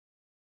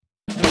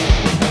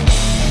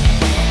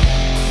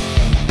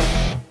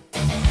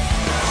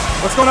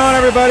What's going on,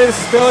 everybody? This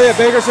is Billy at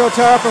Bakersfield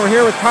Tough, and we're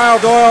here with Kyle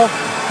Doyle.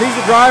 He's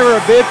the driver of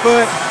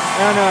Bigfoot,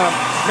 and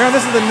man,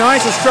 this is the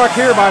nicest truck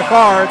here by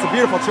far. It's a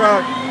beautiful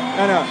truck.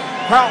 And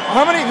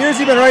how many years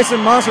have you been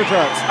racing Monster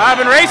Trucks? I've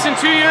been racing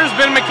 2 years,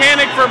 been a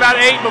mechanic for about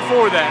 8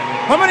 before that.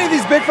 How many of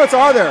these Bigfoots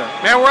are there?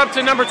 Man, we're up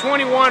to number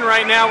 21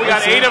 right now. We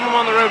got 8 of them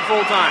on the road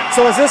full time.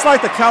 So is this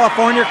like the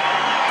California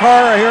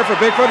car right here for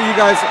Bigfoot, or you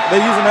guys, they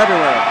use them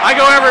everywhere? I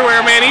go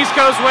everywhere, man. East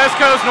Coast, West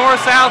Coast,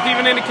 North, South,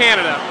 even into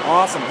Canada.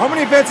 Awesome. How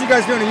many events are you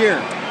guys doing a year?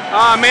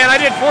 Man, I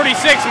did 46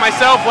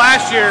 myself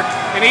last year,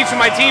 and each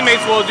of my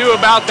teammates will do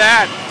about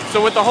that.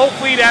 So with the whole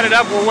fleet added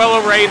up, we're well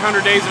over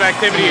 800 days of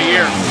activity a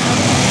year.